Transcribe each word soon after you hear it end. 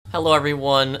Hello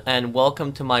everyone, and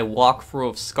welcome to my walkthrough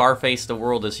of Scarface, The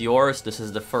World Is Yours. This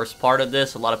is the first part of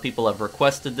this. A lot of people have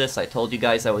requested this. I told you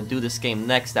guys I would do this game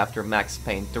next after Max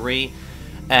Payne 3.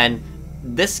 And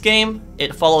this game,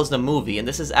 it follows the movie, and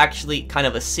this is actually kind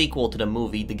of a sequel to the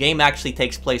movie. The game actually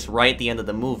takes place right at the end of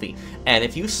the movie. And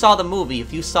if you saw the movie,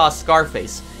 if you saw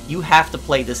Scarface, you have to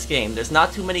play this game. There's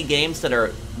not too many games that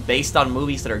are based on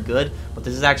movies that are good, but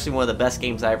this is actually one of the best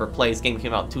games I ever played. This game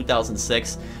came out in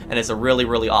 2006, and it's a really,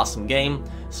 really awesome game.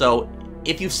 So,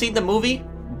 if you've seen the movie,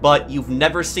 but you've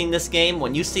never seen this game,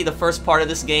 when you see the first part of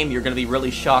this game, you're going to be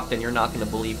really shocked and you're not going to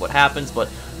believe what happens, but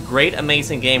great,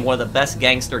 amazing game, one of the best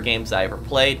gangster games I ever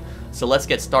played. So let's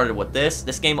get started with this.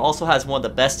 This game also has one of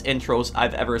the best intros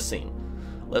I've ever seen.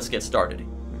 Let's get started.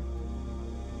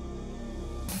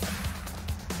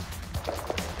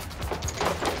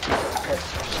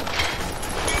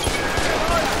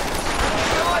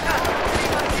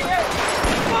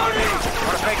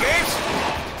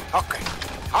 Okay,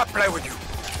 I'll play with you.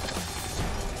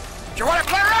 Do you want to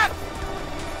play rap?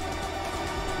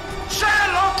 Say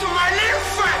hello to my little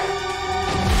friend!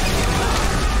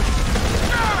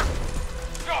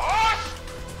 You horse!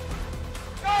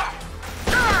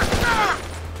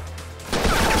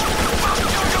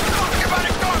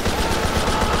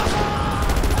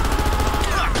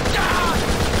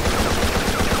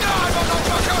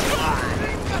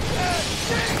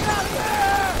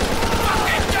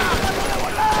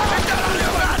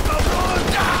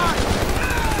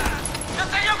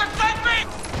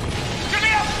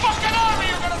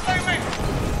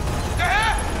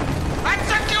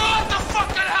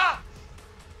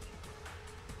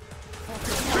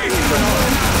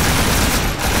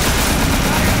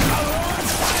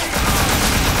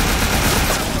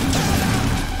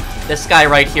 This guy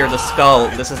right here, the skull,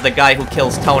 this is the guy who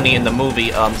kills Tony in the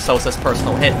movie, Sosa's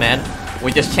personal hitman.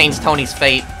 We just changed Tony's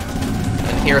fate,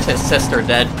 and here's his sister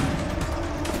dead.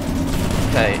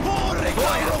 Okay.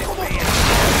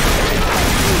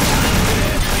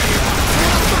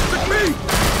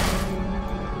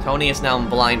 Tony is now in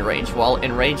blind rage. While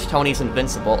in rage, Tony's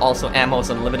invincible. Also, ammo is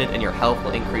unlimited and your health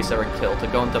will increase every kill. To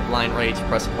go into blind rage,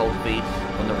 press and hold V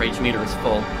when the rage meter is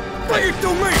full. Bring it to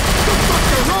me! You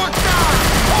fucking rock star!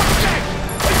 Okay!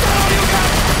 Is that all you got?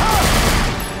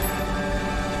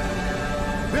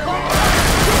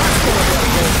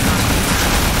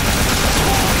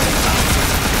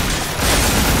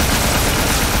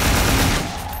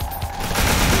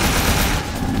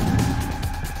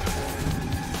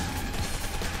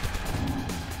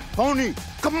 Tony,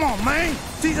 come on, man!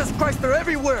 Jesus Christ, they're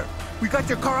everywhere! We got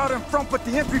your car out in front, but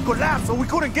the entry collapsed, so we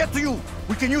couldn't get to you.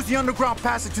 We can use the underground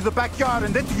passage to the backyard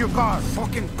and then to your car.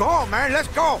 Fucking go, man! Let's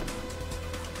go!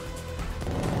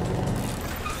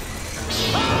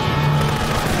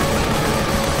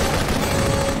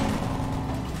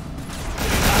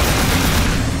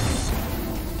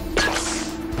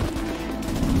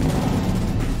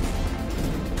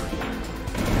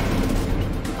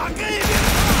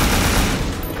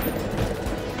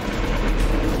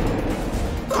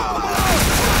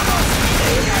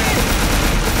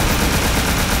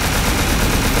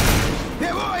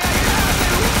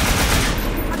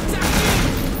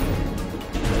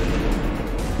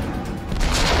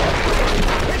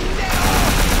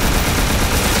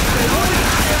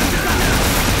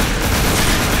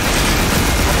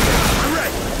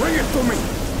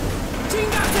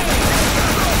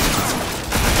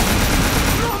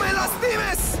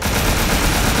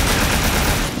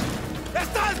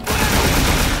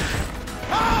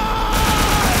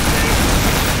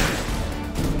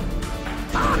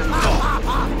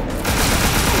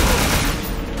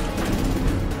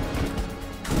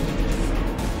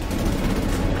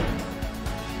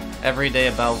 Every day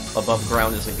above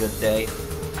ground is a good day.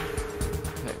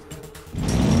 Okay.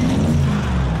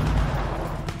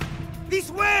 This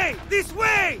way! This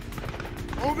way!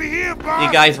 Over here, boss!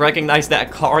 You guys recognize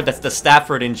that car? That's the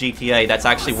Stafford in GTA. That's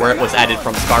actually where it was added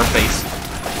from Scarface.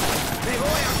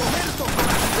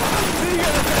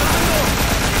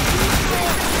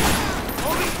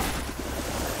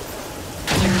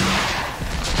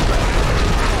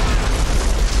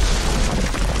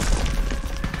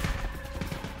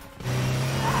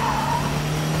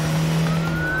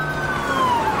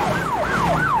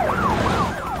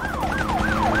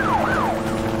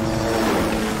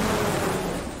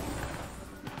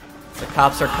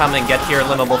 Cops are coming, get to your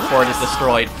limo before it is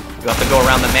destroyed. You have to go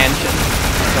around the mansion.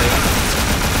 Okay.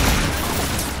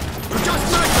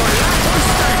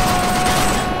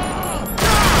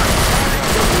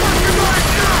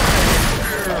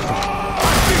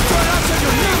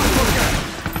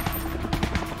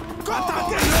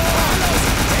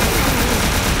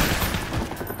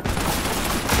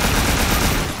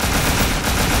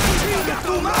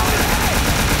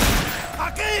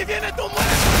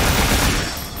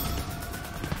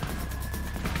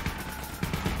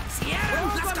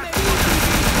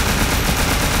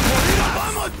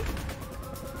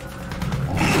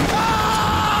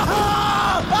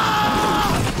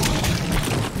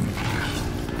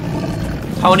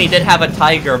 Tony did have a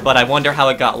tiger, but I wonder how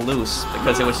it got loose,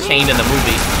 because it was chained in the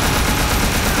movie.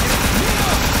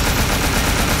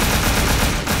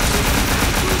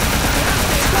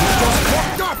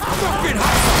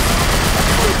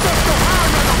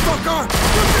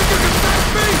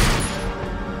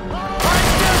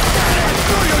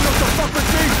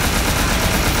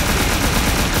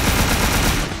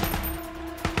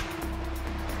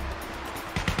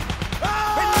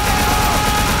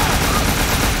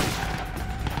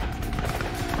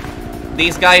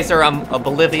 These guys are a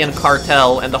Bolivian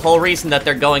cartel, and the whole reason that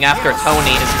they're going after Tony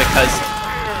is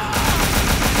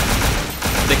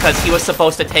because he was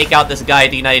supposed to take out this guy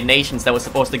at the United Nations that was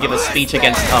supposed to give a speech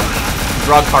against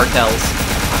drug cartels.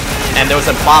 And there was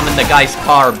a bomb in the guy's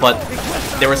car, but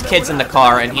there was kids in the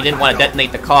car, and he didn't want to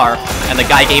detonate the car, and the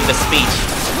guy gave the speech.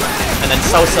 And then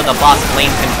Sosa, the boss,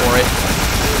 blamed him for it.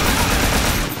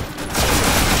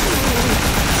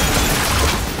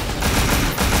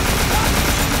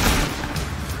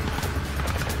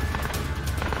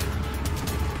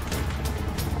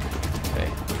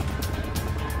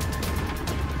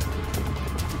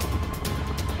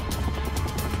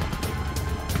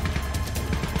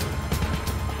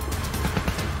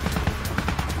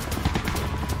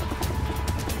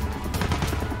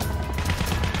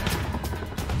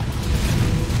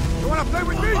 Play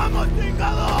with me! ¡Vamos,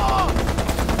 chingado!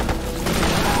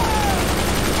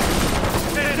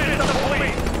 This is the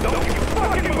police! Don't you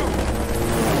fucking move!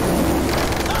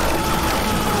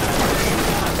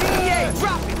 DEA,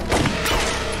 drop it!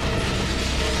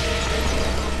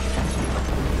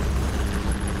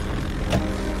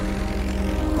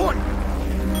 Point!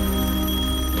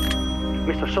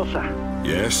 Mr. Sosa.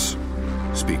 Yes?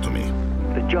 Speak to me.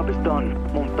 The job is done.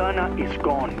 Montana is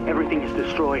gone. Everything is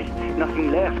destroyed.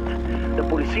 Nothing left. The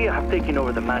policia have taken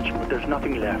over the mansion, but there's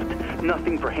nothing left.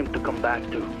 Nothing for him to come back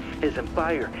to. His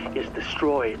empire is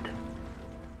destroyed.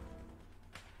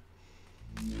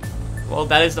 Well,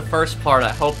 that is the first part.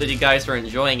 I hope that you guys are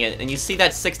enjoying it. And you see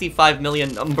that 65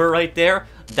 million number right there?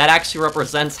 That actually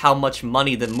represents how much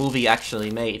money the movie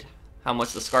actually made. How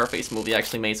much the Scarface movie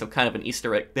actually made, so kind of an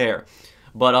Easter egg there.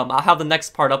 But I'll have the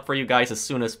next part up for you guys as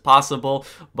soon as possible.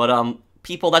 But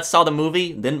people that saw the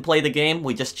movie didn't play the game.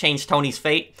 We just changed Tony's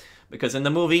fate. Because in the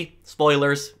movie,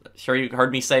 spoilers, sure you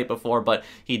heard me say it before, but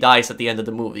he dies at the end of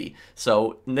the movie.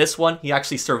 So in this one, he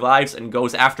actually survives and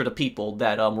goes after the people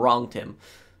that wronged him.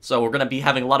 So we're going to be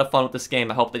having a lot of fun with this game.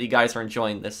 I hope that you guys are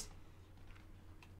enjoying this.